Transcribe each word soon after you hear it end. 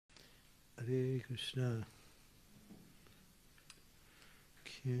Hare Krishna.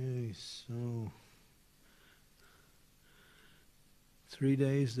 Okay, so 3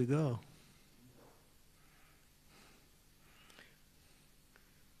 days to go.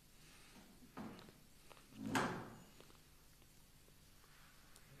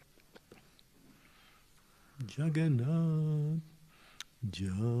 Jagannath,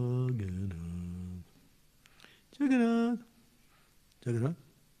 Jagannath, Jagannath, Jagannath,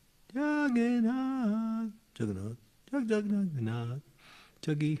 Jagannath, Jagannath, Jagannath,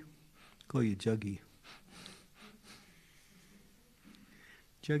 Juggy, call you Juggy.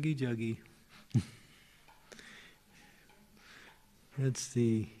 Juggy, Juggy. That's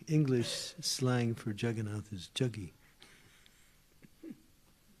the English slang for Jagannath is Juggy.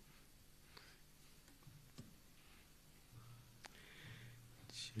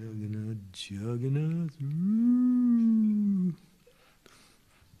 Jagannath, Jagannath, ooh.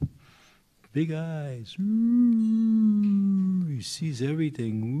 Big eyes, ooh. He sees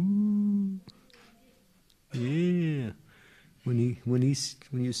everything, ooh. Yeah. When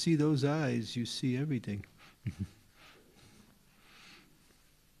you see those eyes, you see everything.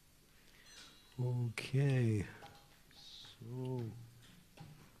 Okay. So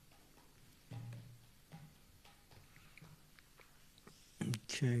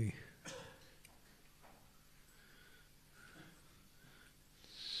okay.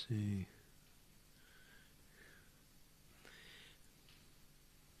 Let's see.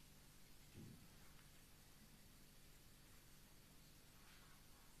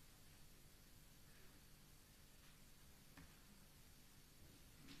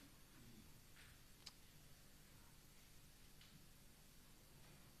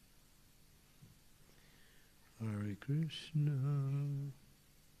 Hare Krishna.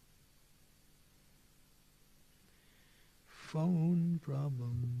 Phone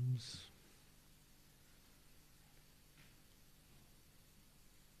problems.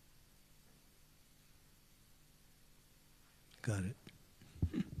 Got it.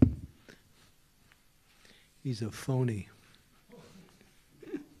 He's a phony.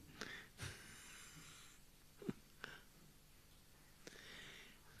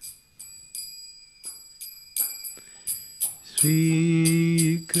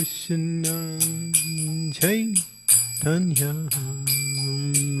 Sri Krishna Chaitanya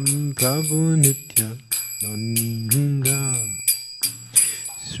Prabhu Nitya Nanda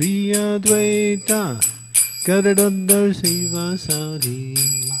Sri Advaita Gadadhar Sivasari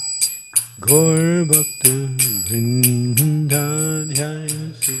Gaur Bhakta Vrinda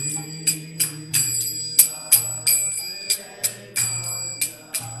Jaya Sri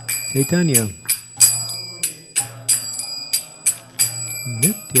Chaitanya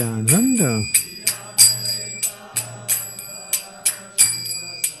Nityananda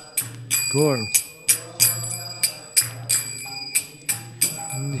Gaur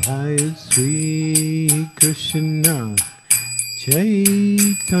Jaya Sri Krishna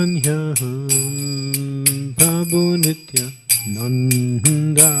Chaitanya Prabhu Nitya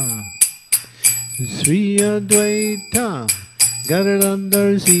Nanda Sri Advaita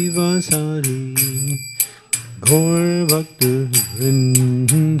Gadadhar Sivasari Gaur Bhakta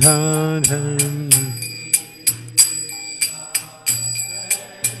Vrinda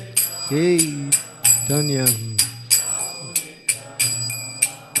Chaitanya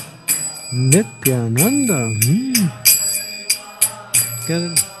Nityananda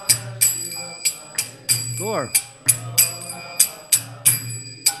Gaur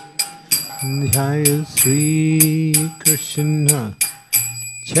Jaya Sri Krishna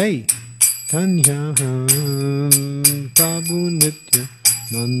Chaitanya Prabhu Nitya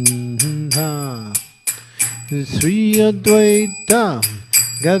Nanda Sri Advaita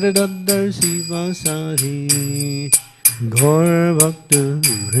Gadadhar Sivasari Gaur Bhakta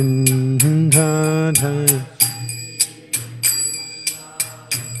Vrinda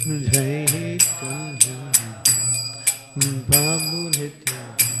Chaitanya Prabhu Nitya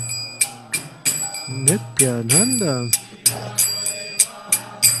Nityananda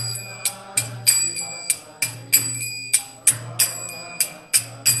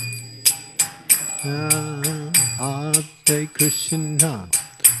Hare Krishna,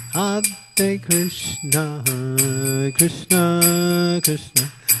 Hare Krishna, Krishna Krishna,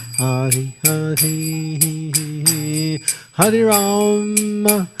 Hare Hare, Hare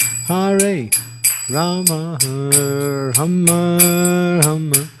Rama, Hare Rama, Rama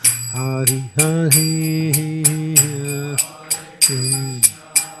Rama, Hare Hare.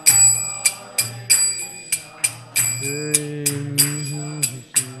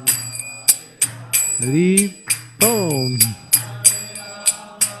 Hari Om.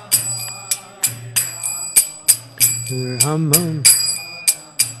 Rama.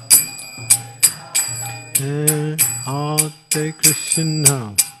 Hare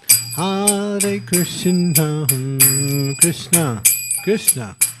Krishna, Hare Krishna, Krishna,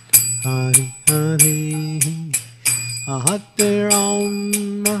 Krishna, Hare Hare, Hare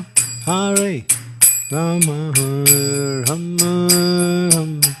Rama, Hare Rama, Rama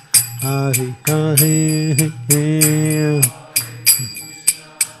Rama, Hare Hare.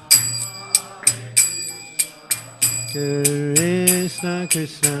 Krishna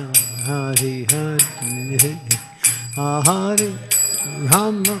Krishna, Hare Hare, Hare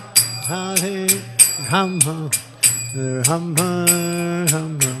Rama, Hare Rama, Rama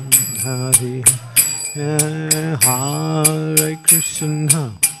Rama, Hare Hare. Hare Krishna,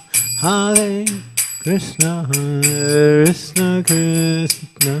 Hare Krishna, Krishna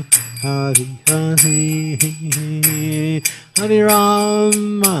Krishna, Hare Hare, Hare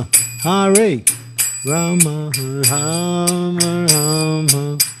Rama, Hare Rama, Rama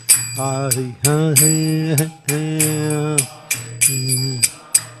Rama, Hare Hare.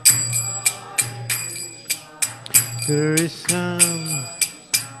 Krishna,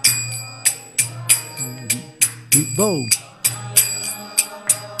 Bo.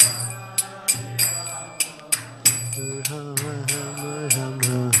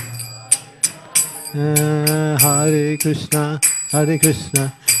 Hare Krishna, Hare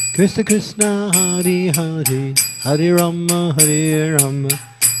Krishna, Krishna Krishna, Hare Hare, Hare Rama, Hare Rama,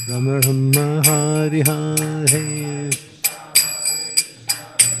 Rama Rama, Hare Hare.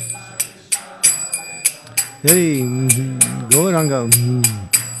 Hey, Gauranga.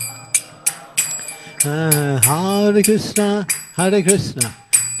 Hare Krishna, Hare Krishna,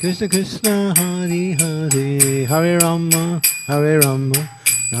 Krishna Krishna, Hare Hare, Hare Rama, Hare Rama,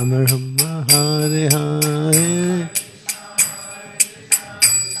 Rama Rama, Hare Hare.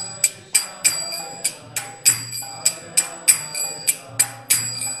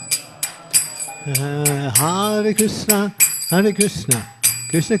 Hare Krishna, Hare Krishna,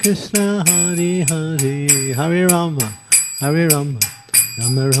 Krishna Krishna, Hare Hare, Hare Rama, Hare Rama,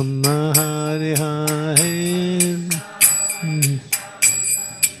 Rama Rama, Hare Hare.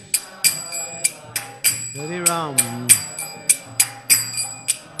 Hare Ram.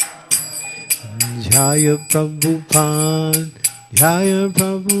 Jaya Prabhupada, Jaya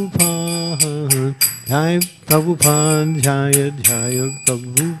Prabhupada, Jaya Prabhupada, Jaya Jaya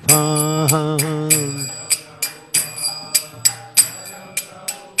Prabhupada.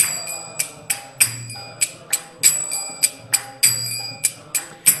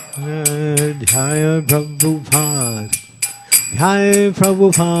 Jaya Prabhupada, Jaya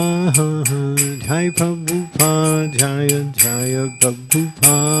Prabhupada, Jaya Prabhupada, Jaya Jaya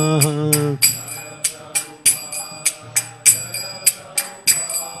Prabhupada.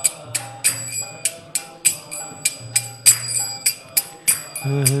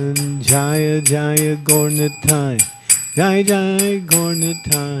 Jaya Jaya Gaurnitai, Jaya Jaya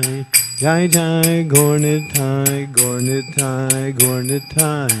Gaurnitai, Jaya Jaya Gaurnitai, Gaurnitai,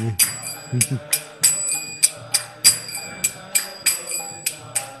 Gaurnitai.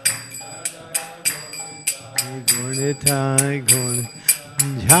 Gaurnitai,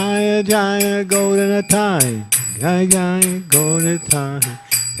 Gaurnitai, Jaya Jaya Gaurnitai, Jaya Jaya Gaurnitai,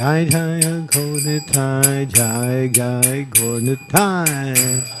 Jaya Jaya Gaurnitai, Jaya Jaya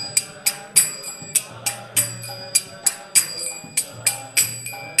Gaurnitai.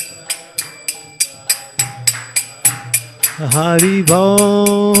 Haribo,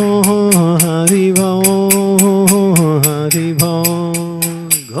 Haribo, Haribo,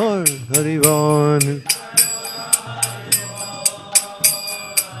 Gaur, Haribo.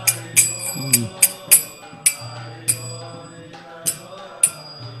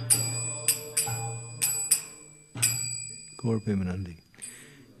 Gaur Pemanandi.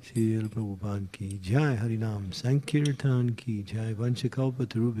 Srila Prabhupada ki Jai, Harinam Sankirtan ki Jai, Vanchakalpa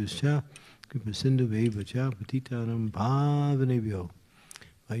Tarubhischa, Kripa Sindhu Vacha, Patitanam Bhavanebhyo,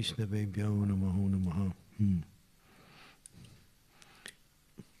 Vaishnavebhyo Namaho Namaha.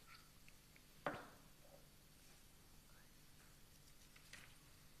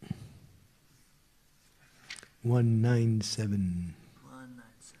 197.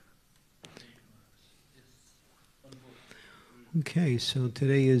 Okay, so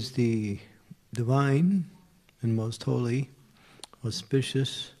today is the divine and most holy,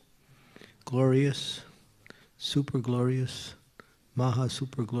 auspicious, glorious, super glorious, maha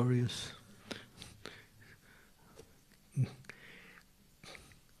super glorious,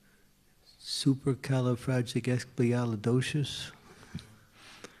 supercalifragilisticexpialidocious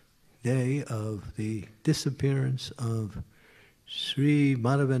day of the disappearance of Sri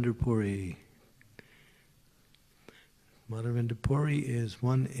Madhavendra Puri. Madhavendra Puri is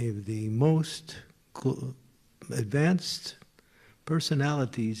one of the most advanced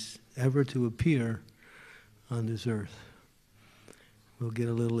personalities ever to appear on this earth. We'll get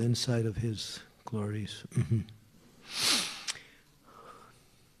a little insight of his glories.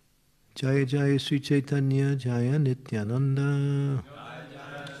 Jaya Jaya Sri Chaitanya Jaya Nityananda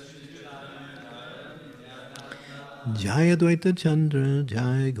Jaya Dvaita Chandra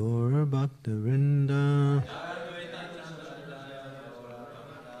Jaya Gaura Bhakta-vrinda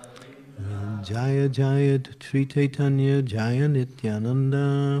Jaya Jaya Sri Chaitanya Jaya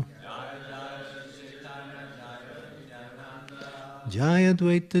Nityananda Jaya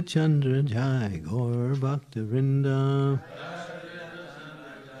Dvaita Chandra Jaya Gaura Bhakta-vrinda.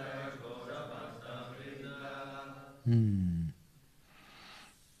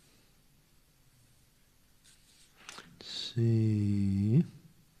 See.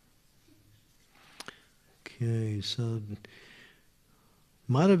 Okay, so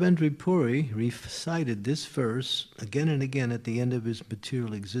Madhavendra Puri recited this verse again and again at the end of his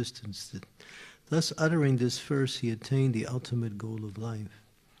material existence. Thus, uttering this verse, he attained the ultimate goal of life.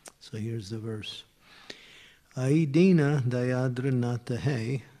 So here's the verse. Aidina dayadra nata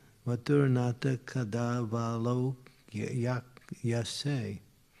he, vatur nata kadavalo yase.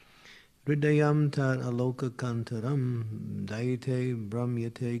 Hridayam tar aloka kantaram, daite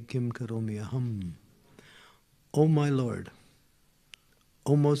brahmyate kim karomyaham. O my Lord,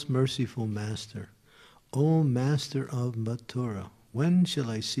 O most merciful Master, O Master of Mathura, when shall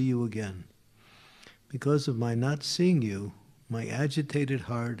I see you again? Because of my not seeing you, my agitated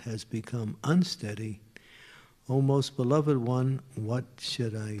heart has become unsteady. O most beloved one, what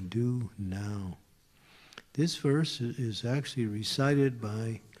should I do now? This verse is actually recited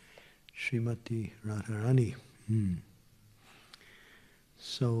by Srimati Radharani.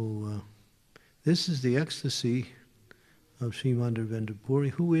 So this is the ecstasy of Sri Madhavendra Puri.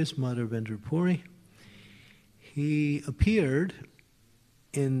 Who is Madhavendra Puri? He appeared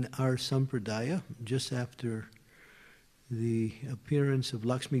in our sampradaya just after the appearance of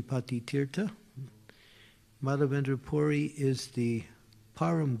Lakshmipati Tirtha. Madhavendra Puri is the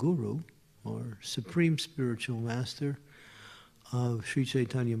Param Guru, or Supreme Spiritual Master of Sri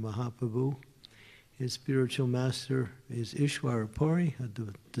Chaitanya Mahaprabhu. His spiritual master is Ishwara Puri, a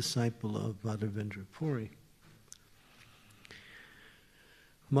disciple of Madhavendra Puri.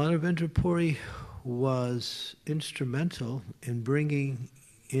 Madhavendra Puri was instrumental in bringing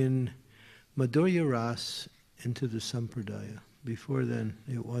in Madhurya Ras into the Sampradaya. Before then,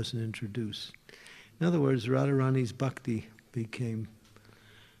 it wasn't introduced. In other words, Radharani's bhakti became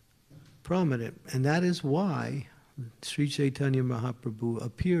prominent, and that is why Sri Chaitanya Mahaprabhu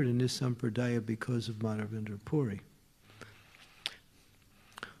appeared in this Sampradaya, because of Madhavendra Puri.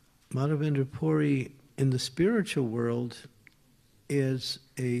 Madhavendra Puri in the spiritual world is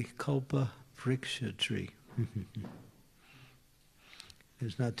a kalpa vriksha tree.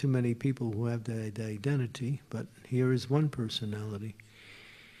 There's not too many people who have that identity, but here is one personality.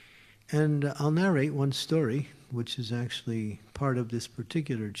 And I'll narrate one story, which is actually part of this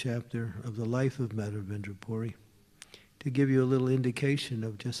particular chapter of the life of Madhavendra Puri, to give you a little indication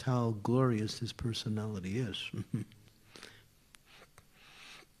of just how glorious this personality is.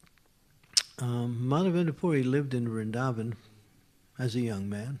 Madhavendra Puri lived in Vrindavan as a young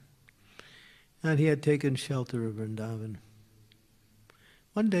man, and he had taken shelter of Vrindavan.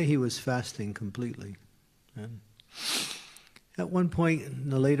 One day he was fasting completely, and at one point in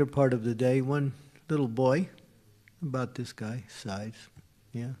the later part of the day, one little boy, about this guy's size,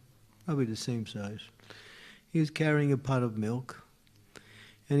 probably the same size, he was carrying a pot of milk,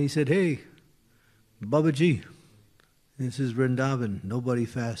 and he said, "Hey, Babaji, this is Vrindavan, nobody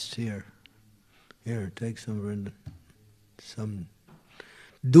fasts here. Here, take some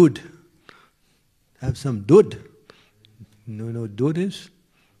dud. Have some dud." You know what dud is?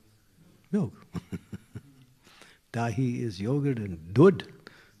 Milk. Dahi is yogurt and dud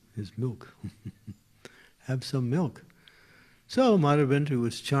is milk. Have some milk. So Madhavendra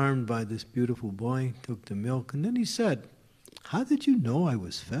was charmed by this beautiful boy, took the milk, and then he said, "How did you know I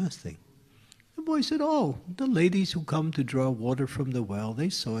was fasting?" The boy said, "Oh, the ladies who come to draw water from the well, they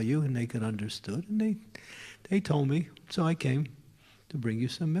saw you and they could understood, and they told me, so I came to bring you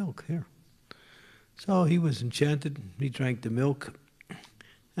some milk here." So he was enchanted, he drank the milk,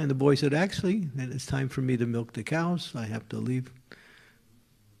 and the boy said, "Actually, it's time for me to milk the cows, I have to leave."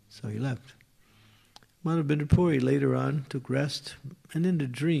 So he left. Madhavendra Puri later on took rest, and in the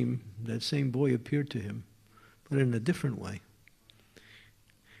dream, that same boy appeared to him, but in a different way.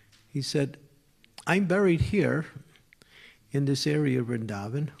 He said, "I'm buried here in this area of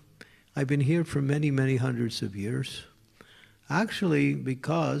Vrindavan. I've been here for many, many hundreds of years. Actually,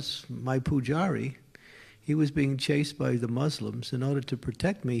 because my pujari, he was being chased by the Muslims. In order to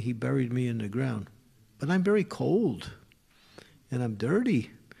protect me, he buried me in the ground. But I'm very cold, and I'm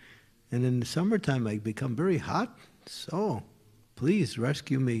dirty, and in the summertime I become very hot. So, please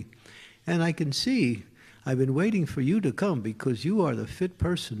rescue me. And I can see, I've been waiting for you to come because you are the fit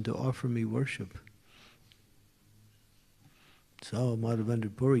person to offer me worship. So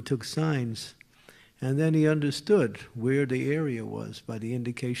Madhavendra Puri took signs, and then he understood where the area was by the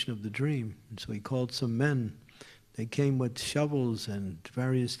indication of the dream. And so he called some men. They came with shovels and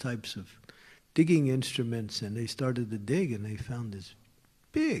various types of digging instruments, and they started to dig, and they found this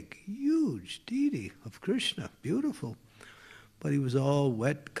big, huge deity of Krishna, beautiful. But he was all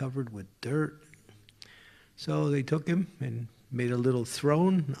wet, covered with dirt. So they took him and made a little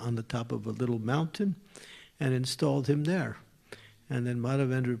throne on the top of a little mountain and installed him there. And then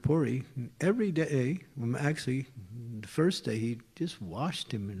Madhavendra Puri, every day, actually, the first day, he just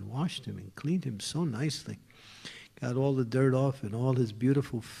washed him and cleaned him so nicely. Got all the dirt off, and all his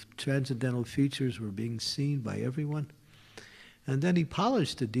beautiful transcendental features were being seen by everyone. And then he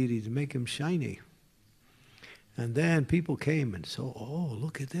polished the deity to make him shiny. And then people came and saw, oh,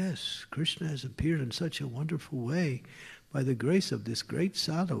 look at this. Krishna has appeared in such a wonderful way by the grace of this great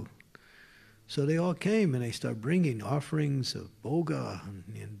sadhu. So they all came and they started bringing offerings of bhoga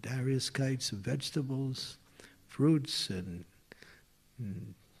and various kinds of vegetables, fruits and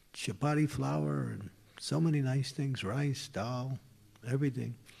chapati flour and so many nice things, rice, dal,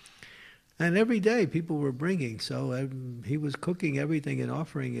 everything. And every day people were bringing, so he was cooking everything and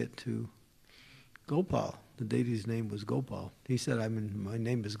offering it to Gopal. The deity's name was Gopal. He said, my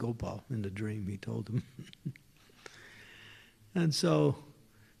name is Gopal, in the dream, he told him. And so,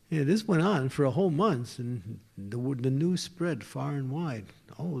 yeah, this went on for a whole month, and the news spread far and wide.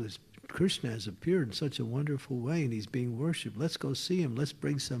 Oh, this Krishna has appeared in such a wonderful way, and he's being worshipped. Let's go see him. Let's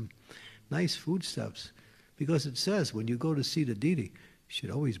bring some nice foodstuffs. Because it says, when you go to see the deity, you should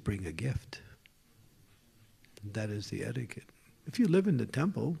always bring a gift. That is the etiquette. If you live in the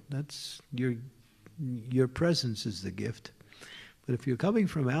temple, that's your presence is the gift. But if you're coming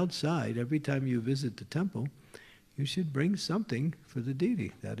from outside, every time you visit the temple, you should bring something for the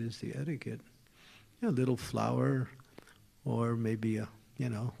deity. That is the etiquette. A little flour, or maybe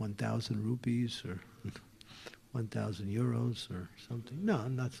 1,000 rupees or 1,000 euros or something. No,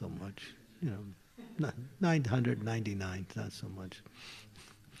 not so much. 999, not so much.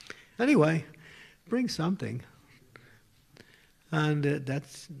 Anyway, bring something. And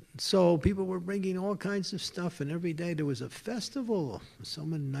so people were bringing all kinds of stuff, and every day there was a festival. So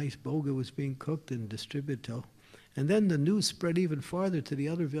many nice bhoga was being cooked and distributed. And then the news spread even farther to the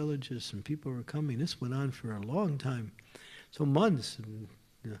other villages, and people were coming. This went on for a long time, so months.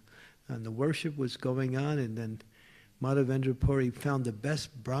 And the worship was going on, and then Madhavendra Puri found the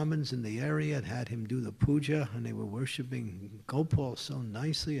best Brahmins in the area and had him do the puja, and they were worshiping Gopal so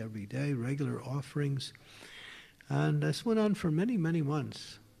nicely every day, regular offerings. And this went on for many, many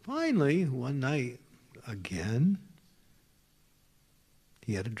months. Finally, one night, again,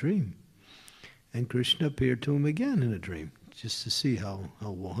 he had a dream. And Krishna appeared to him again in a dream, just to see how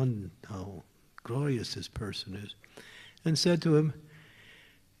glorious this person is. And said to him,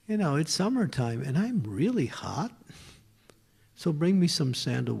 it's summertime and I'm really hot, so bring me some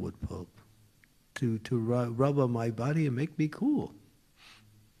sandalwood pulp to rub on my body and make me cool.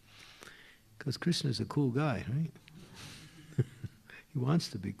 Because Krishna's a cool guy, right? He wants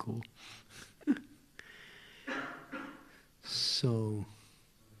to be cool. So,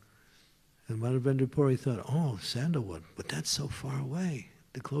 and Madhavendra Puri thought, oh, sandalwood, but that's so far away.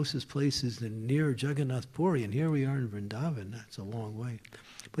 The closest place is near Jagannath Puri, and here we are in Vrindavan. That's a long way.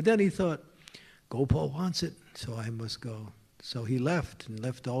 But then he thought, Gopal wants it, so I must go. So he left, and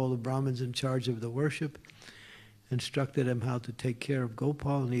left all the Brahmins in charge of the worship, instructed them how to take care of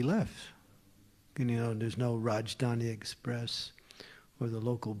Gopal, and he left. And there's no Rajdhani Express or the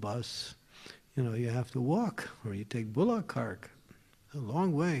local bus. You have to walk, or you take bullock cart. A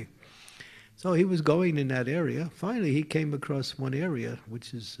long way. So he was going in that area. Finally, he came across one area,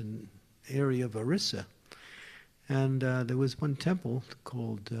 which is an area of Orissa. And there was one temple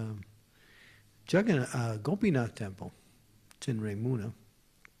called Gopinath Temple. It's in Remuna.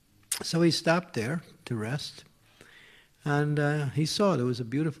 So he stopped there to rest. And he saw there was a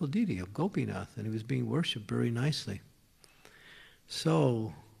beautiful deity of Gopinath, and he was being worshipped very nicely.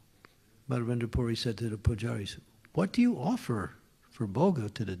 So Madhavendra Puri said to the pujaris, what do you offer for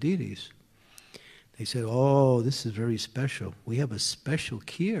bhoga to the deities? They said, oh, this is very special. We have a special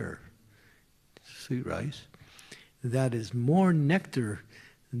kheer, sweet rice, that is more nectar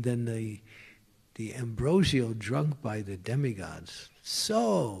than the the ambrosial drunk by the demigods.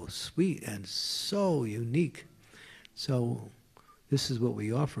 So sweet and so unique. So this is what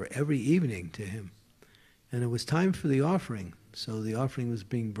we offer every evening to him. And it was time for the offering. So the offering was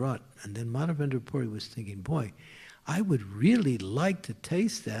being brought. And then Madhavendra Puri was thinking, boy, I would really like to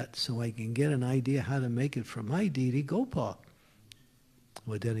taste that so I can get an idea how to make it for my deity, Gopal.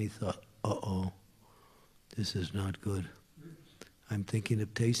 Well, then he thought, uh-oh, this is not good. I'm thinking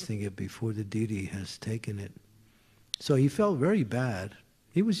of tasting it before the deity has taken it. So he felt very bad.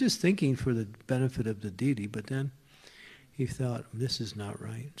 He was just thinking for the benefit of the deity, but then he thought, this is not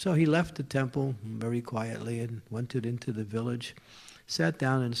right. So he left the temple very quietly and went into the village, sat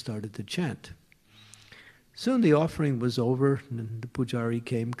down and started to chant. Soon the offering was over, and the pujari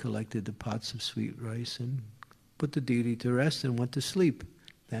came, collected the pots of sweet rice, and put the deity to rest and went to sleep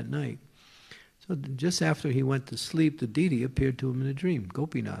that night. So just after he went to sleep, the deity appeared to him in a dream,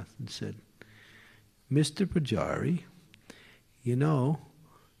 Gopinath, and said, Mr. Pujari, you know,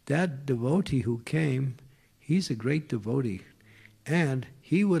 that devotee who came, he's a great devotee, and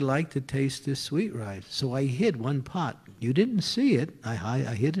he would like to taste this sweet rice. So I hid one pot. You didn't see it. I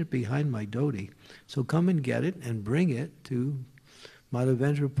hid it behind my dhoti. So come and get it and bring it to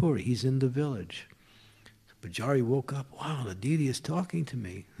Madhavendra Puri. He's in the village. Pujari woke up. Wow, the deity is talking to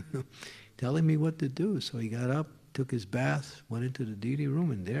me, telling me what to do. So he got up, took his bath, went into the deity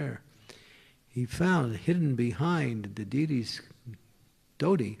room, and there he found, hidden behind the deity's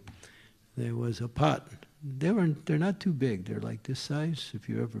dhoti, there was a pot. They're not too big. They're like this size, if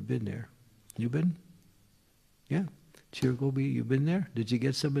you've ever been there. You been? Yeah. Chirgobi, you been there? Did you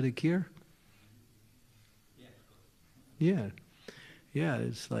get some of the kheer? Yeah. Yeah,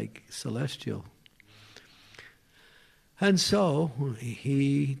 it's like celestial. And so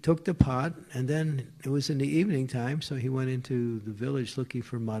he took the pot, and then it was in the evening time, so he went into the village looking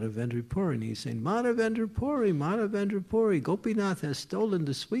for Madhavendra Puri, and he's saying, Madhavendra Puri, Gopinath has stolen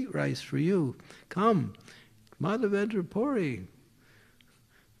the sweet rice for you. Come, Madhavendra Puri.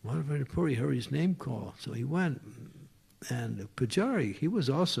 Madhavendra Puri heard his name call, so he went. And Pujari, he was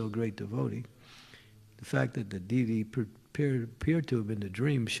also a great devotee. The fact that the deity appeared to him in the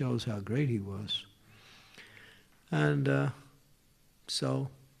dream shows how great he was. And so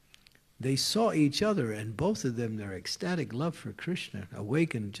they saw each other, and both of them, their ecstatic love for Krishna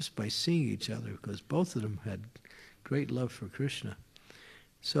awakened just by seeing each other, because both of them had great love for Krishna.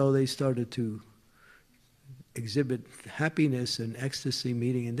 So they started to exhibit happiness and ecstasy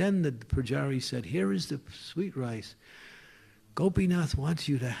meeting. And then the Pujari said, here is the sweet rice. Gopinath wants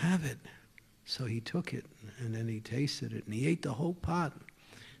you to have it. So he took it, and then he tasted it, and he ate the whole pot.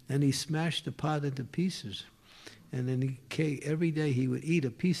 Then he smashed the pot into pieces. And then every day he would eat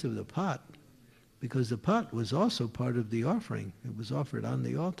a piece of the pot, because the pot was also part of the offering. It was offered on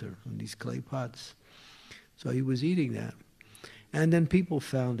the altar, in these clay pots. So he was eating that. And then people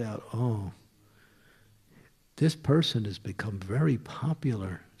found out, oh, this person has become very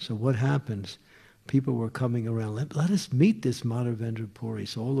popular. So what happens? People were coming around, let us meet this Madhavendra Puri.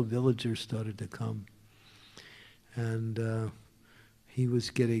 So all the villagers started to come. And he was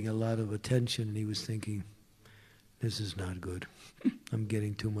getting a lot of attention, and he was thinking, this is not good. I'm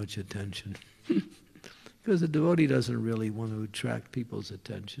getting too much attention. Because the devotee doesn't really want to attract people's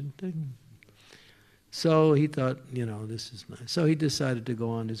attention. So he thought, this is nice. So he decided to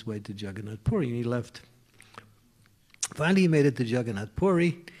go on his way to Jagannath Puri, and he left. Finally, he made it to Jagannath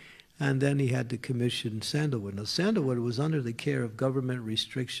Puri, and then he had to commission sandalwood. Now, sandalwood was under the care of government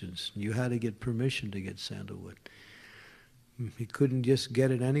restrictions. You had to get permission to get sandalwood. You couldn't just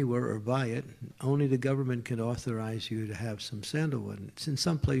get it anywhere or buy it. Only the government could authorize you to have some sandalwood. In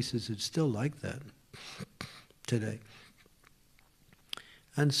some places, it's still like that today.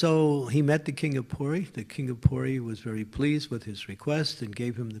 And so he met the king of Puri. The king of Puri was very pleased with his request and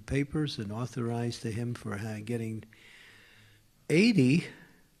gave him the papers and authorized to him for getting 80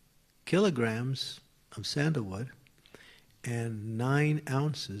 kilograms of sandalwood and 9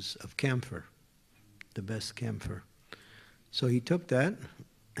 ounces of camphor, the best camphor. So he took that,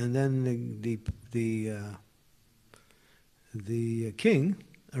 and then the king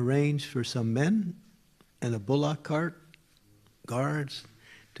arranged for some men and a bullock cart, guards,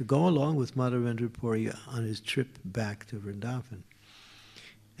 to go along with Madhavendra Puri on his trip back to Vrindavan.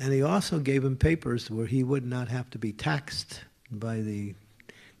 And he also gave him papers where he would not have to be taxed by the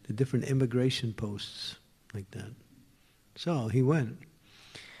different immigration posts like that. So he went.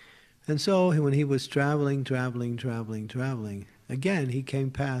 And so when he was traveling, again he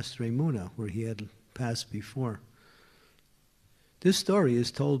came past Remuna, where he had passed before. This story is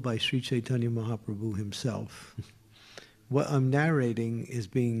told by Sri Chaitanya Mahaprabhu himself, what I'm narrating is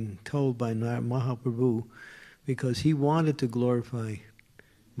being told by Mahaprabhu because he wanted to glorify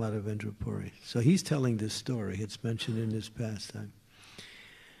Madhavendra Puri. So he's telling this story. It's mentioned in this pastime.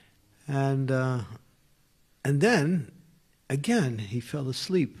 And then, again, he fell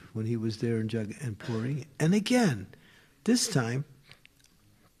asleep when he was there in Puri. And again, this time,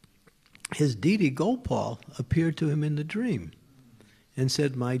 his deity Gopal appeared to him in the dream and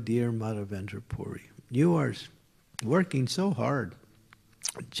said, "My dear Madhavendra Puri, you are working so hard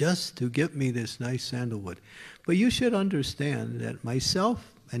just to get me this nice sandalwood. But you should understand that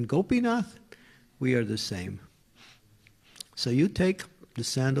myself and Gopinath, we are the same. So you take the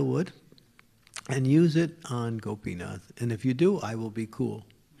sandalwood and use it on Gopinath. And if you do, I will be cool."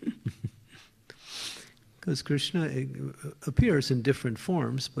 Because Krishna appears in different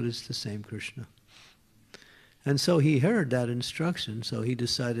forms, but it's the same Krishna. And so he heard that instruction, so he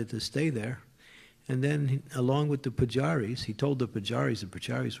decided to stay there. And then, along with the pujaris, he told the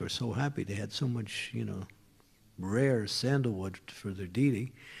pujaris were so happy, they had so much, rare sandalwood for their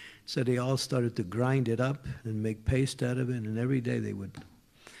deity. So they all started to grind it up and make paste out of it, and every day they would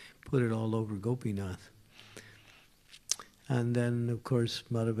put it all over Gopinath. And then, of course,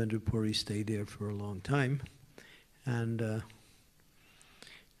 Madhavendra Puri stayed there for a long time. And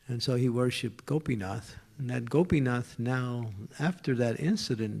so he worshipped Gopinath. And that Gopinath now, after that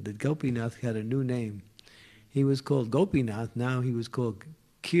incident, that Gopinath had a new name. He was called Gopinath, now he was called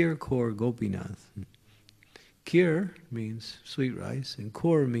Kir Kaur Gopinath. Kir means sweet rice, and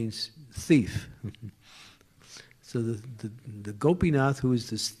Kaur means thief. So the Gopinath, who is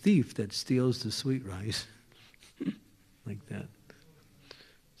this thief that steals the sweet rice, like that.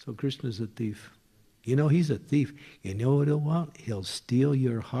 So Krishna's a thief. He's a thief. You know what? He'll steal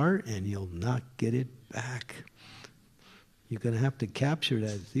your heart and you'll not get it back. You're going to have to capture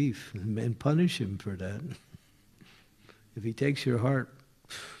that thief and punish him for that. If he takes your heart,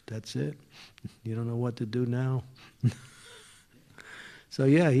 that's it. You don't know what to do now. So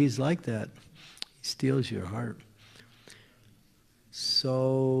yeah, he's like that. He steals your heart.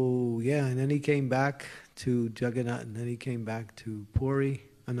 So yeah, and then he came back to Jagannath, and then he came back to Puri.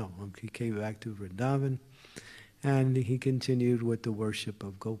 He came back to Vrindavan, and he continued with the worship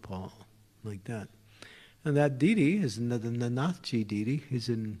of Gopal, like that. And that deity is the Nathji deity. He's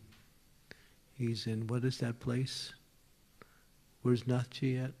in, what is that place? Where's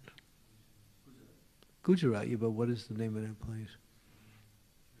Nathji at? Gujarat, yeah, but what is the name of that place?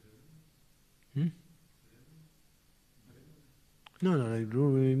 No,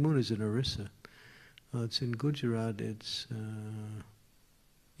 Moon is in Orissa. It's in Gujarat. It's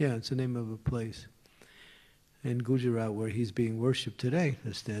the name of a place in Gujarat where he's being worshipped today.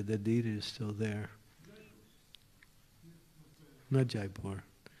 Instead, the deity is still there. Not Jaipur.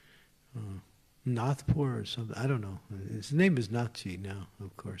 Nathpur or something. I don't know. His name is Nathji now,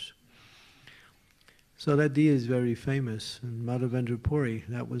 of course. So that deity is very famous. And Madhavendra Puri,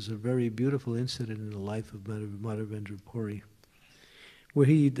 that was a very beautiful incident in the life of Madhavendra Puri, where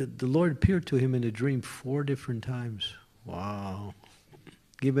the Lord appeared to him in a dream 4 different times. Wow.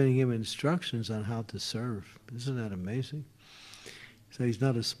 Giving him instructions on how to serve. Isn't that amazing? So he's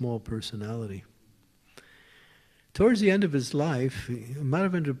not a small personality. Towards the end of his life,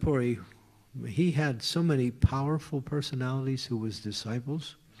 Madhavendra Puri, he had so many powerful personalities who was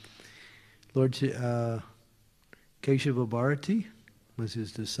disciples. Lord Keshava Bharati was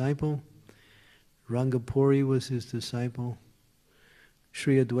his disciple. Rangapuri was his disciple.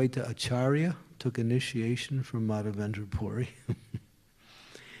 Sri Advaita Acharya took initiation from Madhavendra Puri.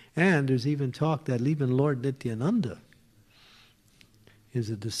 And there's even talk that even Lord Nityananda is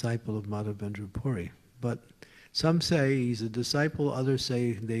a disciple of Madhavendra Puri. But some say he's a disciple, others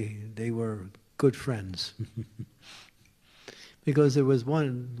say they were good friends. Because there was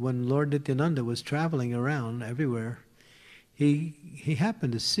when Lord Nityananda was traveling around everywhere, he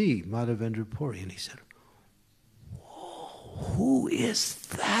happened to see Madhavendra Puri, and he said, "Whoa, who is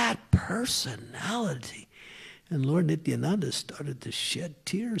that personality?" And Lord Nityananda started to shed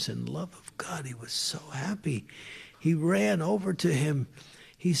tears in love of God. He was so happy. He ran over to him.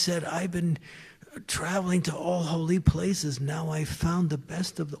 He said, "I've been traveling to all holy places. Now I found the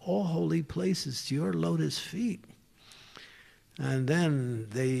best of all holy places, your lotus feet." And then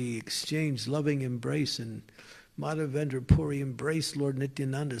they exchanged loving embrace, and Madhavendra Puri embraced Lord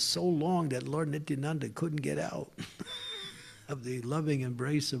Nityananda so long that Lord Nityananda couldn't get out of the loving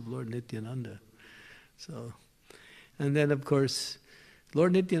embrace of Lord Nityananda. So, and then of course,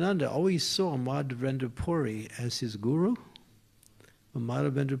 Lord Nityananda always saw Madhavendra Puri as his guru, but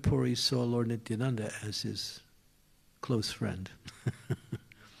Madhavendra Puri saw Lord Nityananda as his close friend.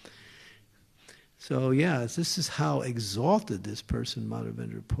 So yeah, this is how exalted this person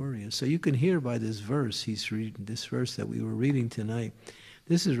Madhavendra Puri is. So you can hear by this verse, he's reading this verse that we were reading tonight.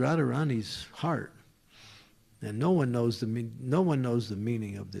 This is Radharani's heart, and no one knows the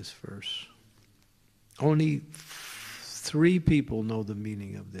meaning of this verse. Only 3 people know the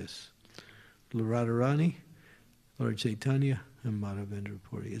meaning of this: Radharani, Lord Chaitanya, and Madhavendra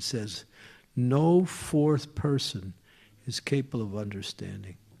Puri. It says, no 4th person is capable of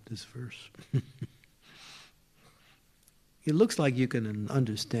understanding this verse. It looks like you can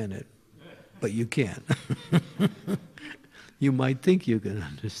understand it, but you can't. You might think you can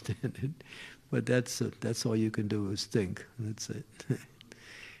understand it, but that's all you can do is think. That's it.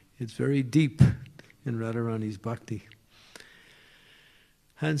 It's very deep in Radharani's bhakti.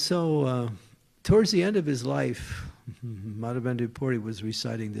 And so, towards the end of his life, Madhavendra Puri was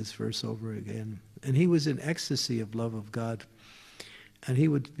reciting this verse over again, and he was in ecstasy of love of God. And he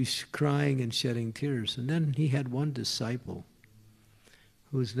would be crying and shedding tears. And then he had one disciple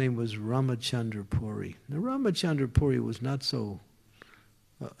whose name was Ramachandra Puri. Now Ramachandra Puri was not so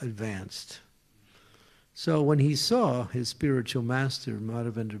advanced. So when he saw his spiritual master,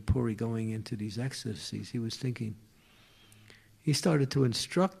 Madhavendra Puri, going into these ecstasies, he was thinking, he started to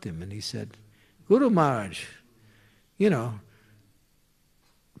instruct him, and he said, Guru Maharaj, be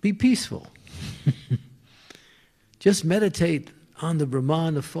peaceful. Just meditate on the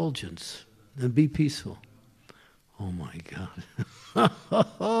Brahman effulgence and be peaceful. Oh my God.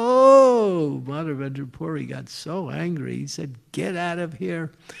 Oh, Madhavendra Puri got so angry. He said, get out of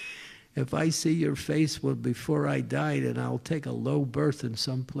here. If I see your face before I die, then I'll take a low berth in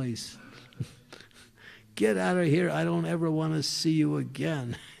some place. Get out of here. I don't ever want to see you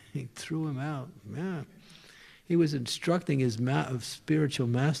again. He threw him out. Yeah. He was instructing his spiritual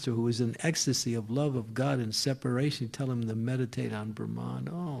master, who was in ecstasy of love of God and separation, tell him to meditate on Brahman.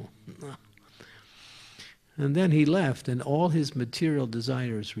 Oh. And then he left, and all his material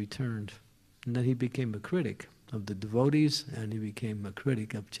desires returned. And then he became a critic of the devotees, and he became a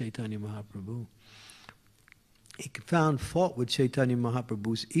critic of Chaitanya Mahaprabhu. He found fault with Chaitanya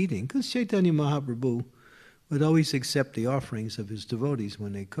Mahaprabhu's eating, because Chaitanya Mahaprabhu would always accept the offerings of his devotees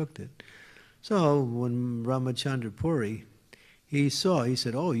when they cooked it. So when Ramachandra Puri, he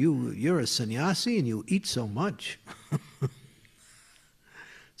said, oh, you're a sannyasi and you eat so much.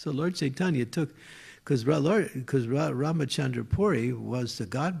 So Lord Chaitanya took, because Ramachandra Puri was the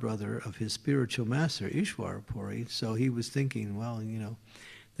godbrother of his spiritual master, Ishwara Puri, so he was thinking, well,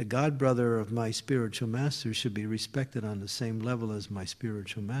 the godbrother of my spiritual master should be respected on the same level as my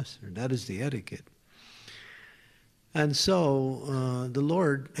spiritual master. That is the etiquette. And so the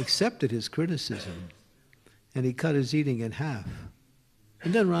Lord accepted his criticism, and he cut his eating in half.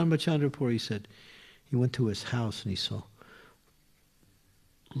 And then Ramachandra Puri said, he went to his house and he saw,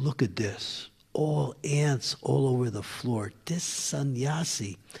 look at this, all ants all over the floor. This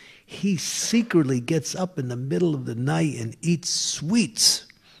sannyasi, he secretly gets up in the middle of the night and eats sweets.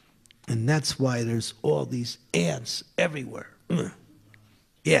 And that's why there's all these ants everywhere.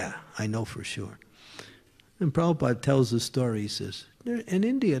 Yeah, I know for sure. And Prabhupada tells the story, he says, in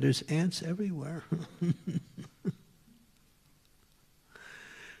India there's ants everywhere.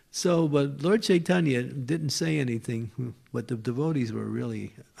 So, but Lord Chaitanya didn't say anything, but the devotees were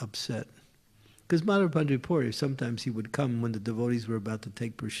really upset. Because Madhavendra Puri, sometimes he would come when the devotees were about to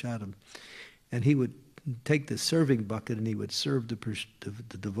take prasadam, and he would take the serving bucket and he would serve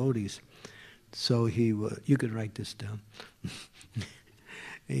the devotees. So you can write this down.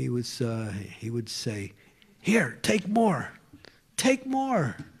 He would say, here, take more, take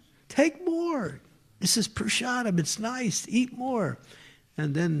more, take more. This is prasadam, it's nice, eat more.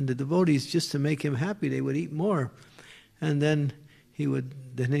 And then the devotees, just to make him happy, they would eat more. And then he would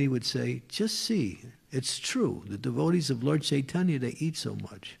say, just see, it's true. The devotees of Lord Chaitanya, they eat so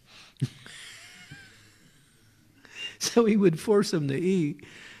much. So he would force them to eat,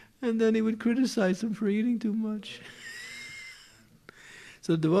 and then he would criticize them for eating too much.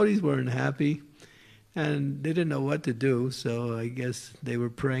 So the devotees weren't happy, and they didn't know what to do, so I guess they were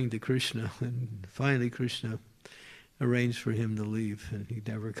praying to Krishna, and finally Krishna arranged for him to leave, and he'd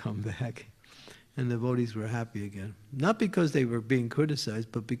never come back. And the devotees were happy again. Not because they were being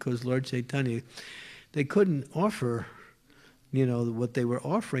criticized, but because Lord Chaitanya, they couldn't offer, what they were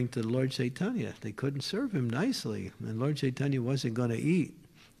offering to Lord Chaitanya. They couldn't serve him nicely. And Lord Chaitanya wasn't going to eat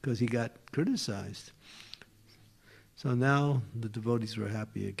because he got criticized. So now the devotees were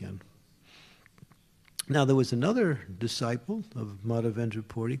happy again. Now there was another disciple of Madhavendra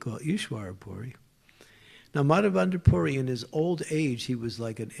Puri called Ishwara Puri. Now Madhavendra Puri, in his old age, he was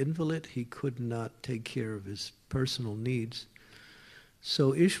like an invalid. He could not take care of his personal needs.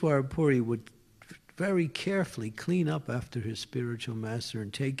 So Ishwara Puri would very carefully clean up after his spiritual master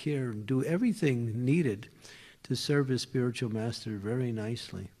and take care and do everything needed to serve his spiritual master very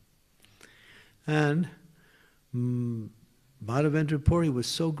nicely. And Madhavendra Puri was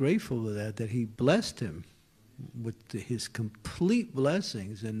so grateful for that he blessed him with his complete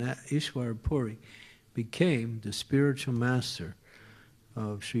blessings, and that Ishwar Puri became the spiritual master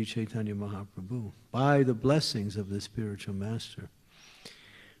of Sri Chaitanya Mahaprabhu by the blessings of the spiritual master.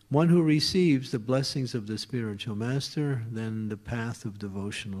 One who receives the blessings of the spiritual master, then the path of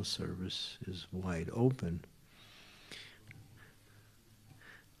devotional service is wide open.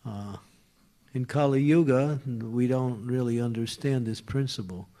 In Kali Yuga, we don't really understand this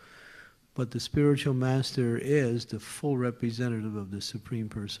principle, but the spiritual master is the full representative of the Supreme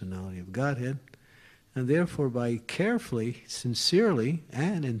Personality of Godhead, and therefore by carefully, sincerely,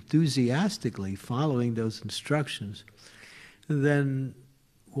 and enthusiastically following those instructions, then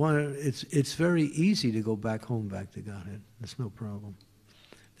it's very easy to go back home, back to Godhead. That's no problem.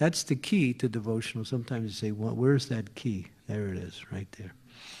 That's the key to devotional. Sometimes you say, well, where's that key? There it is, right there.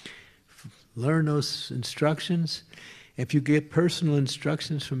 Learn those instructions. If you get personal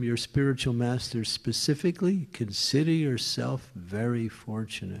instructions from your spiritual master specifically, consider yourself very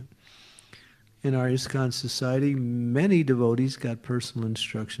fortunate. In our ISKCON society, many devotees got personal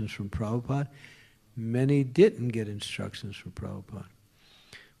instructions from Prabhupada. Many didn't get instructions from Prabhupada.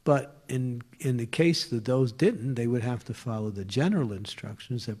 But in the case that those didn't, they would have to follow the general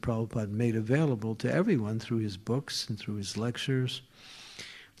instructions that Prabhupada made available to everyone through his books and through his lectures,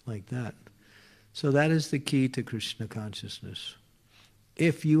 like that. So that is the key to Krishna consciousness.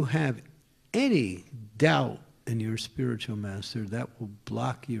 If you have any doubt in your spiritual master, that will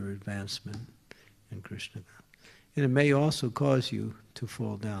block your advancement in Krishna. And it may also cause you to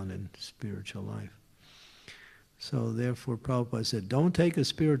fall down in spiritual life. So therefore Prabhupada said, don't take a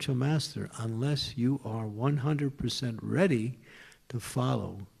spiritual master unless you are 100% ready to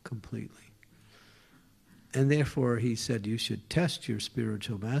follow completely. And therefore he said you should test your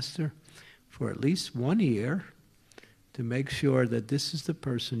spiritual master for at least 1 year to make sure that this is the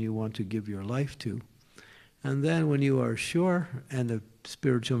person you want to give your life to. And then when you are sure, and the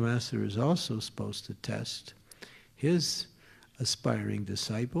spiritual master is also supposed to test his aspiring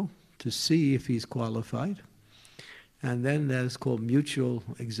disciple to see if he's qualified. And then that is called mutual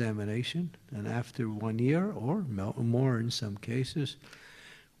examination. And after 1 year, or more in some cases,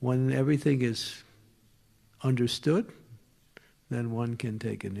 when everything is understood, then one can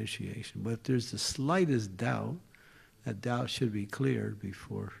take initiation. But if there's the slightest doubt, that doubt should be cleared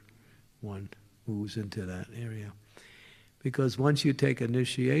before one moves into that area. Because once you take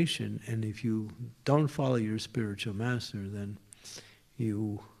initiation, and if you don't follow your spiritual master, then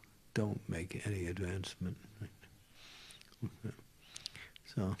you don't make any advancement.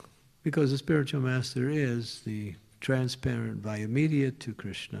 So, because the spiritual master is the transparent Vayamidya to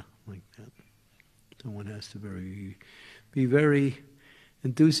Krishna, like that. So one has to be very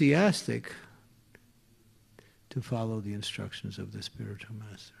enthusiastic to follow the instructions of the spiritual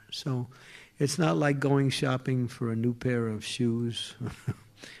master. So it's not like going shopping for a new pair of shoes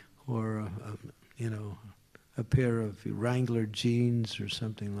or a pair of Wrangler jeans or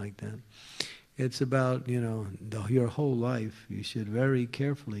something like that. It's about, your whole life. You should very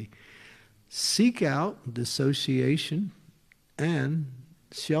carefully seek out the association and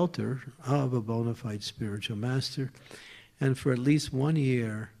shelter of a bona fide spiritual master, and for at least 1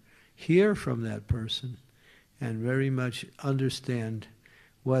 year hear from that person and very much understand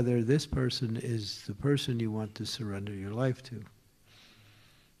whether this person is the person you want to surrender your life to.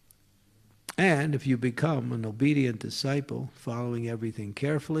 And if you become an obedient disciple, following everything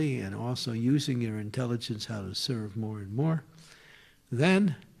carefully and also using your intelligence how to serve more and more,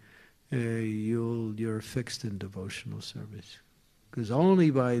 then you're fixed in devotional service. Because only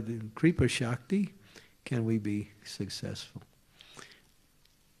by the Kripa Shakti can we be successful.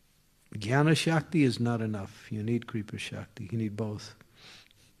 Jnana Shakti is not enough. You need Kripa Shakti. You need both.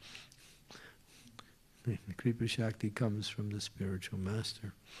 The Kripa Shakti comes from the spiritual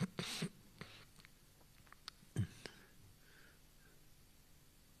master.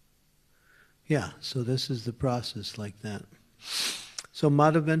 Yeah, so this is the process like that. So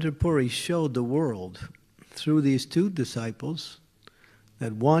Madhavendra Puri showed the world through these two disciples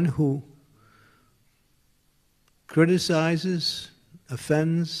that one who criticizes,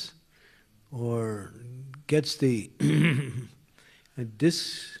 offends, or gets the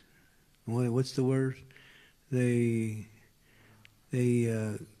what's the word? They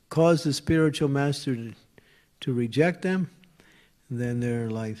cause the spiritual master to reject them, then their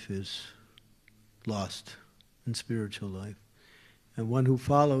life is lost in spiritual life. And one who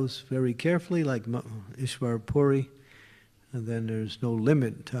follows very carefully, like Ishwar Puri, and then there's no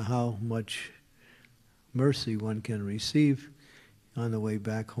limit to how much mercy one can receive on the way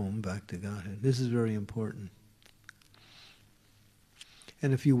back home, back to Godhead. This is very important.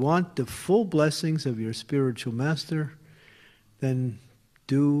 And if you want the full blessings of your spiritual master, then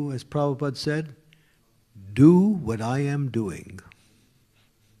do, as Prabhupada said, do what I am doing.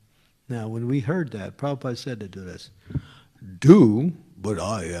 Now, when we heard that, Prabhupada said to do this, do what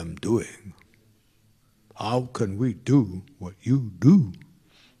I am doing. How can we do what you do?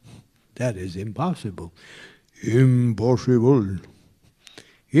 That is impossible. Impossible.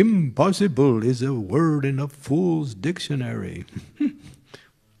 Impossible is a word in a fool's dictionary.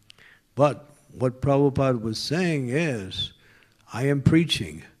 But what Prabhupada was saying is, I am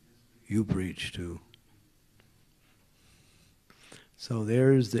preaching, you preach too. So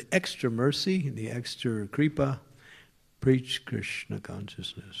there's the extra mercy, the extra kripa, preach Krishna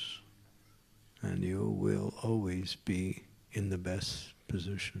consciousness, and you will always be in the best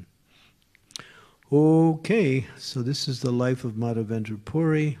position. Okay, so this is the life of Madhavendra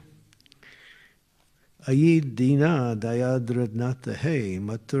Puri. Ayidina dayadradnata he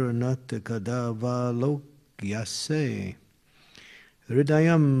maturanata kadava lokyase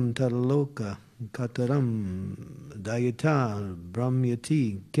hridayam taraloka kataram dayata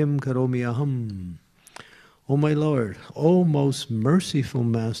brahmyati kim karomi aham. O my Lord, O most merciful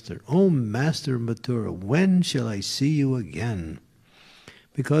Master, O Master Mathura, when shall I see you again?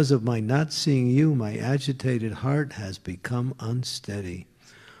 Because of my not seeing you, my agitated heart has become unsteady.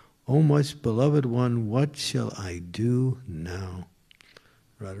 O most beloved one, what shall I do now?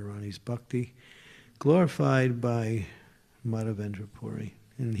 Radharani's Bhakti, glorified by Madhavendra Puri.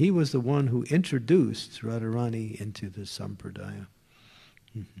 And he was the one who introduced Radharani into the Sampradaya.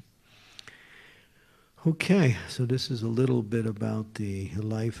 Okay, so this is a little bit about the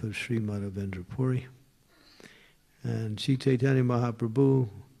life of Sri Madhavendra Puri. And Sri Chaitanya Mahaprabhu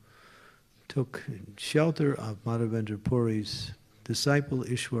took shelter of Madhavendra Puri's disciple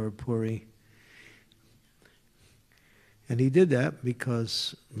Ishwar Puri. And he did that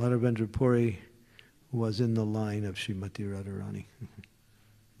because Madhavendra Puri was in the line of Srimati Radharani.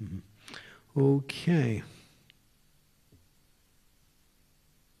 Okay.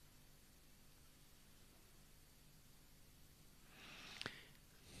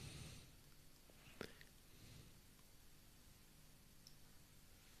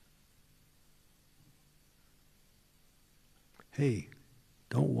 Hey,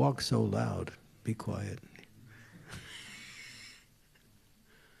 don't walk so loud. Be quiet.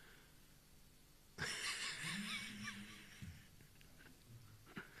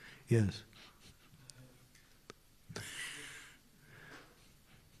 Yes.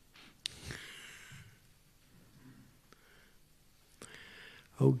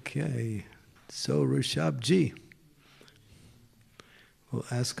 Okay. So Rishabhji will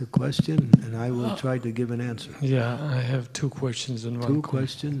ask a question and I will try to give an answer. Yeah, I have two questions and one. Two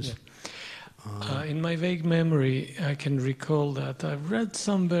questions? Yeah. In my vague memory, I can recall that I've read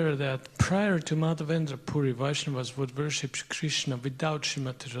somewhere that prior to Madhavendra Puri, Vaishnavas would worship Krishna without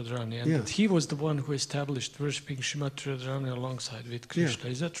Srimati Radharani, and that he was the one who established worshipping Srimati Radharani alongside with Krishna.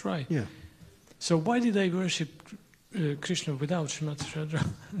 Is that right? Yeah. So why did I worship Krishna without Srimati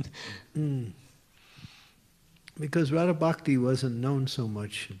Radharani? Because Radha Bhakti wasn't known so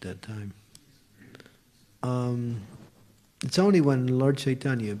much at that time. It's only when Lord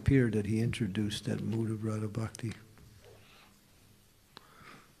Chaitanya appeared that he introduced that mood of Radha Bhakti.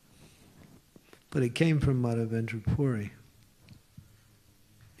 But it came from Madhavendra Puri.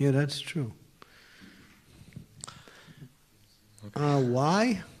 Yeah, that's true.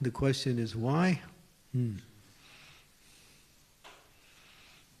 Why? The question is why?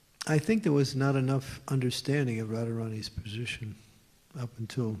 I think there was not enough understanding of Radharani's position up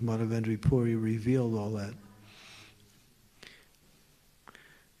until Madhavendra Puri revealed all that.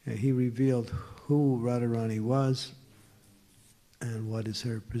 Yeah, he revealed who Radharani was and what is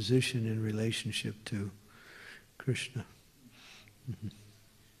her position in relationship to Krishna.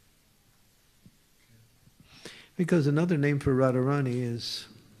 Because another name for Radharani is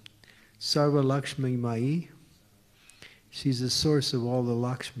Sarva Lakshmi Mai. She's the source of all the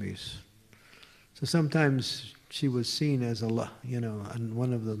Lakshmis. So sometimes she was seen as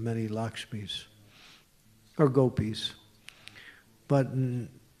one of the many Lakshmis or gopis. But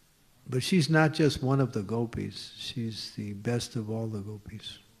she's not just one of the gopis. She's the best of all the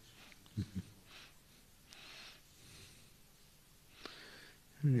gopis.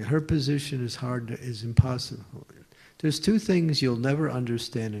 Her position is impossible. There's two things you'll never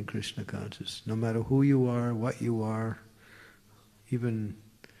understand in Krishna consciousness. No matter who you are, what you are, even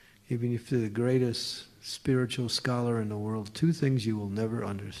if you're the greatest spiritual scholar in the world, two things you will never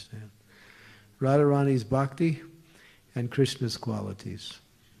understand. Radharani's bhakti and Krishna's qualities.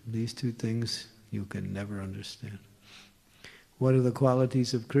 These two things you can never understand. What are the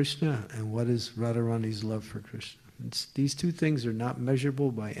qualities of Krishna and what is Radharani's love for Krishna? These two things are not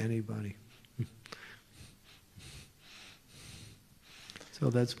measurable by anybody. So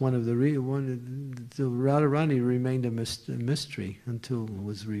that's one of the so Radharani remained a mystery until it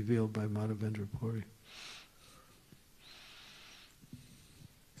was revealed by Madhavendra Puri.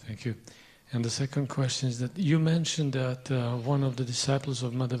 Thank you. And the second question is that you mentioned that one of the disciples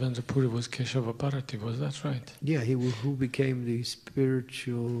of Madhavendra Puri was Keshava Bharati. Was that right? Yeah, who became the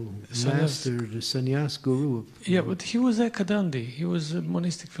spiritual master, the sannyas guru. Yeah, but he was Ekadandi. He was a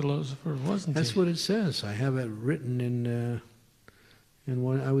monistic philosopher, wasn't he? That's what it says. I have it written in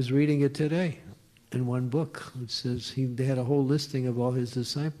one. I was reading it today in one book. It says they had a whole listing of all his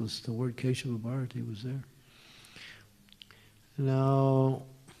disciples. The word Keshava Bharati was there. Now,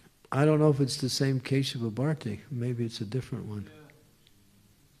 I don't know if it's the same Keshava Bharati. Maybe it's a different one.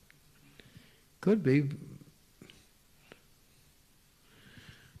 Could be.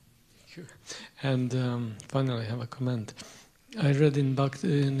 And finally, I have a comment. I read in Back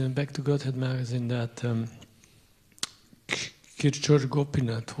to Godhead magazine that Kirchhoff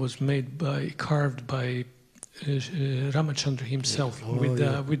Gopinath was carved by Ramachandra himself with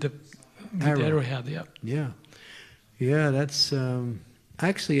the arrowhead. Yeah. That's.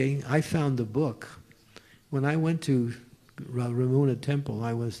 Actually, I found the book. When I went to Ramuna Temple,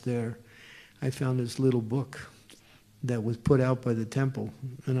 I was there. I found this little book that was put out by the temple.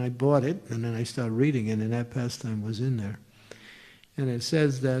 And I bought it, and then I started reading it, and that pastime was in there. And it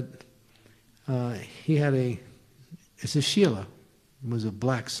says that he had it's a Shila. It was a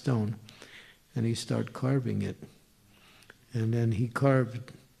black stone. And he started carving it. And then he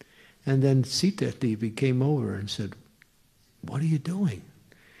carved, and then Sita Devi came over and said, "What are you doing?"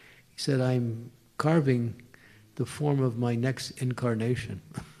 He said, "I'm carving the form of my next incarnation."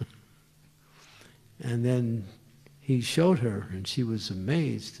 And then he showed her, and she was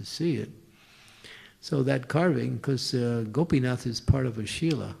amazed to see it. So that carving, because Gopinath is part of a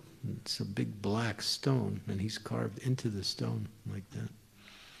Shila, it's a big black stone, and he's carved into the stone like that.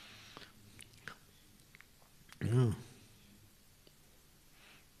 Yeah.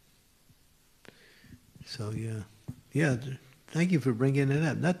 So yeah. Thank you for bringing it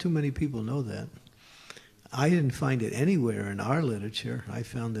up. Not too many people know that. I didn't find it anywhere in our literature. I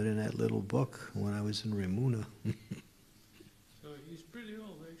found it in that little book when I was in Ramuna. So he's pretty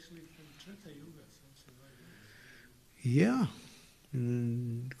old, actually, from Treta Yuga, something like that. Yeah,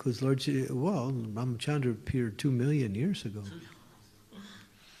 because Ramachandra appeared 2 million years ago.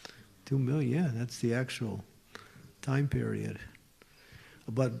 2 million, yeah, that's the actual time period.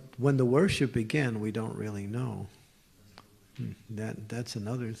 But when the worship began, we don't really know. That's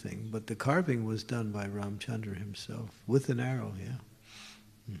another thing. But the carving was done by Ramchandra himself, with an arrow, yeah.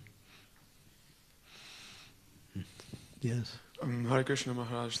 Yes. Hare Krishna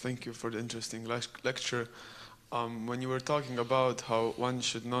Maharaj, thank you for the interesting lecture. When you were talking about how one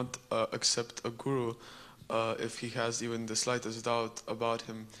should not accept a guru if he has even the slightest doubt about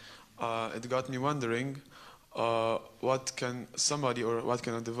him, it got me wondering, what can somebody or what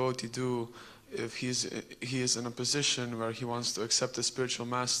can a devotee do if he is in a position where he wants to accept a spiritual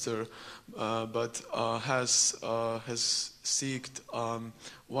master, but has seeked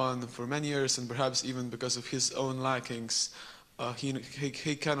one for many years, and perhaps even because of his own lackings,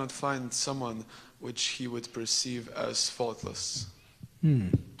 he cannot find someone which he would perceive as faultless.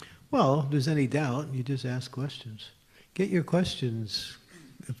 Well, if there's any doubt, you just ask questions. Get your questions.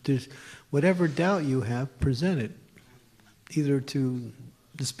 If there's whatever doubt you have, present it, either to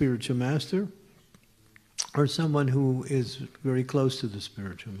the spiritual master or someone who is very close to the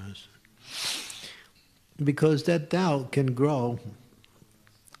spiritual master. Because that doubt can grow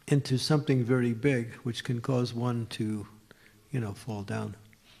into something very big, which can cause one to, fall down.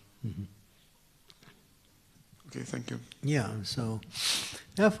 Mm-hmm. Okay, thank you. Yeah, so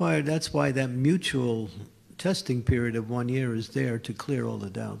that's why that mutual testing period of 1 year is there to clear all the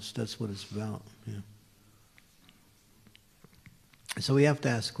doubts. That's what it's about. Yeah. So we have to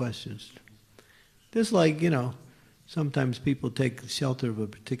ask questions. Just like, sometimes people take shelter of a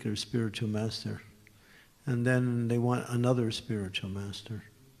particular spiritual master, and then they want another spiritual master.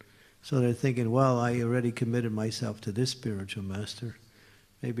 So they're thinking, well, I already committed myself to this spiritual master.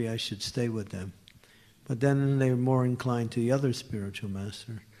 Maybe I should stay with them. But then they're more inclined to the other spiritual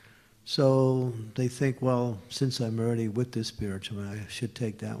master. So they think, well, since I'm already with this spiritual master, I should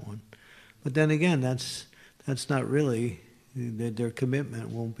take that one. But then again, that's not really their commitment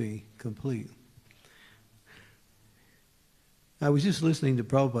won't be complete. I was just listening to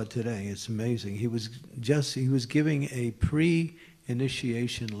Prabhupada today. It's amazing. He was giving a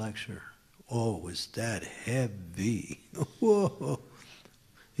pre-initiation lecture. Oh, was that heavy? Whoa.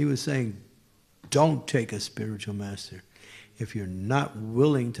 He was saying, don't take a spiritual master if you're not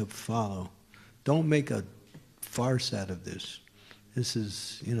willing to follow. Don't make a farce out of this. This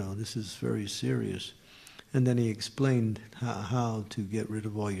is very serious. And then he explained how to get rid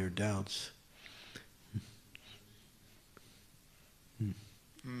of all your doubts.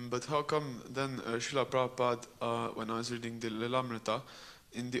 But how come then Srila Prabhupada, when I was reading the Lilamrita,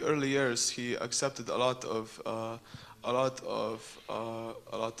 in the early years he accepted a lot of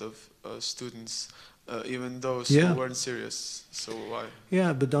students, even those who weren't serious. So why?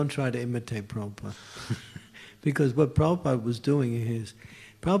 Yeah, but don't try to imitate Prabhupada. Because what Prabhupada was doing is,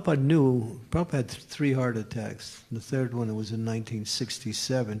 Prabhupada had 3 heart attacks. The third one was in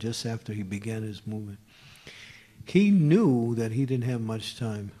 1967, just after he began his movement. He knew that he didn't have much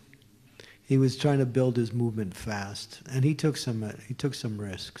time. He was trying to build his movement fast, and he took some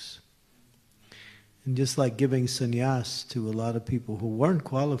risks. And just like giving sannyas to a lot of people who weren't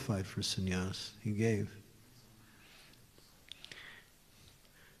qualified for sannyas, he gave.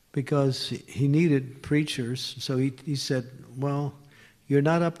 Because he needed preachers, so he said, well, you're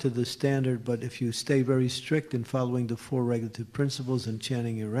not up to the standard, but if you stay very strict in following the 4 regulative principles and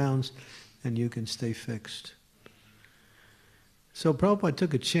chanting your rounds, then you can stay fixed. So Prabhupada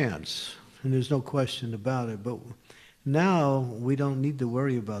took a chance, and there's no question about it, but now we don't need to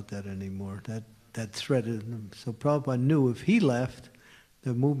worry about that anymore. That threat is, so Prabhupada knew if he left,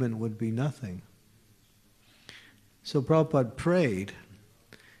 the movement would be nothing. So Prabhupada prayed,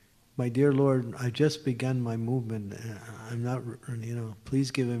 my dear Lord, I just begun my movement, I'm not,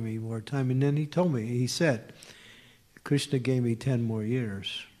 please give me more time. And then he told me, he said, Krishna gave me 10 more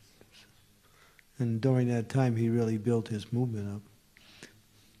years. And during that time, he really built his movement up.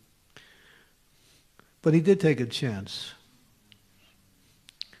 But he did take a chance,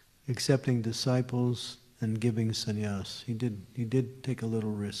 accepting disciples and giving sannyas. He did take a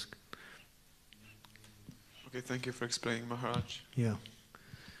little risk. Okay, thank you for explaining, Maharaj. Yeah.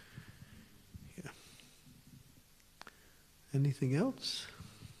 Anything else?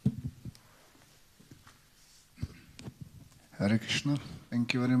 Hare Krishna,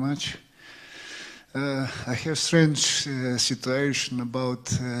 thank you very much. I have strange situation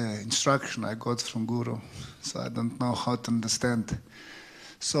about instruction I got from Guru, so I don't know how to understand.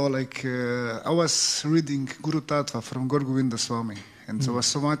 So I was reading Guru Tattva from Glories of Swami, and I was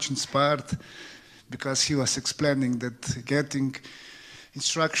so much inspired because he was explaining that getting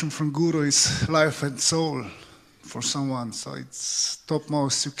instruction from Guru is life and soul for someone, so it's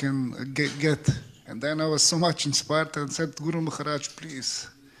topmost you can get. And then I was so much inspired and said, Guru Maharaj, please,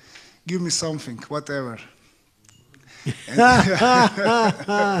 give me something, whatever.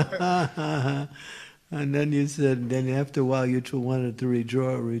 And then you said, then after a while you wanted to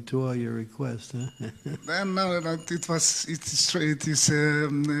withdraw your request, huh? Then no, it is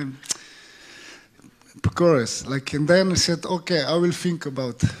precarious. And then I said, okay, I will think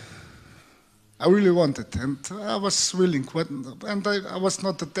about. I really wanted, and I was willing, and I was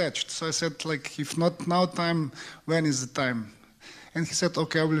not attached. So I said, if not now time, when is the time? And he said,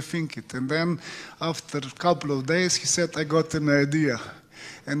 okay, I will think it. And then after a couple of days, he said, I got an idea.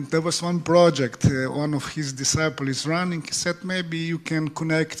 And there was one project one of his disciples is running. He said, maybe you can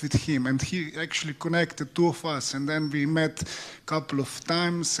connect with him. And he actually connected 2 of us. And then we met a couple of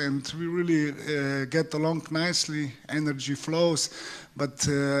times, and we really get along nicely. Energy flows. But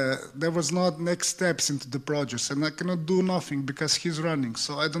there was not next steps into the project. And I cannot do nothing because he's running.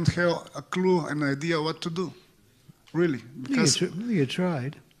 So I don't have a clue, an idea what to do. Really. Because you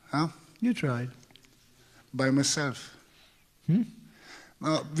tried. Huh? You tried. By myself.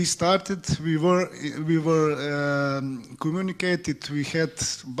 We started, we were communicated, we had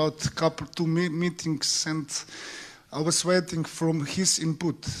about 2 meetings, and I was waiting from his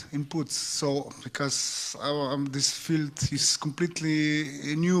inputs. So, because this field is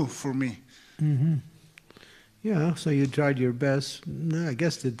completely new for me. Mm-hmm. Yeah, so you tried your best. I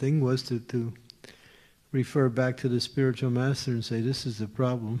guess the thing was to refer back to the spiritual master and say, this is the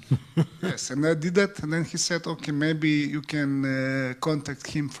problem. Yes, and I did that, and then he said, okay, maybe you can contact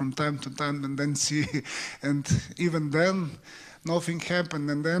him from time to time and then see. And even then, nothing happened.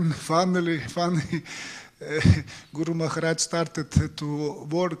 And then finally, Guru Maharaj started to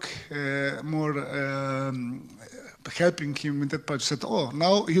work more helping him in that part. Said, "Oh,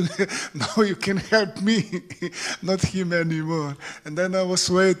 now you can help me, not him anymore." And then I was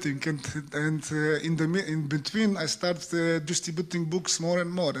waiting, and in between I started distributing books more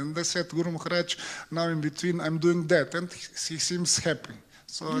and more. And they said, "Guru Maharaj, now in between I'm doing that," and he seems happy.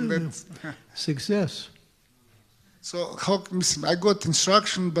 So that's success. So I got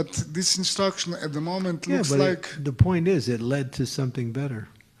instruction, but this instruction at the moment looks like... the point is, it led to something better.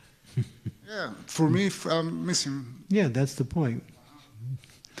 Yeah, for me, I'm missing. Yeah, that's the point.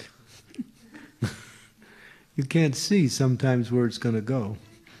 You can't see sometimes where it's going to go.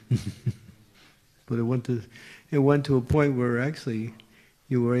 But it went to a point where actually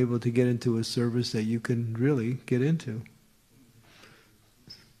you were able to get into a service that you can really get into.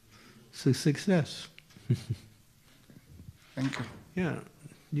 So success. Thank you. Yeah,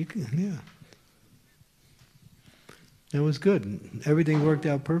 you can. Yeah, that was good. Everything worked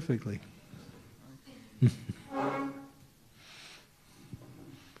out perfectly.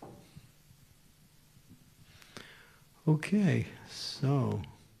 Okay, so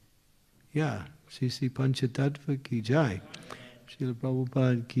yeah, Sri Panchatattva ki jai, Srila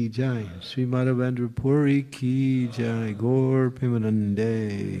Prabhupada ki jai, Sri Madhavendra Puri ki jai, Gaur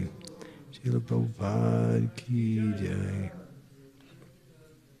Premanande, Srila Prabhupada ki jai.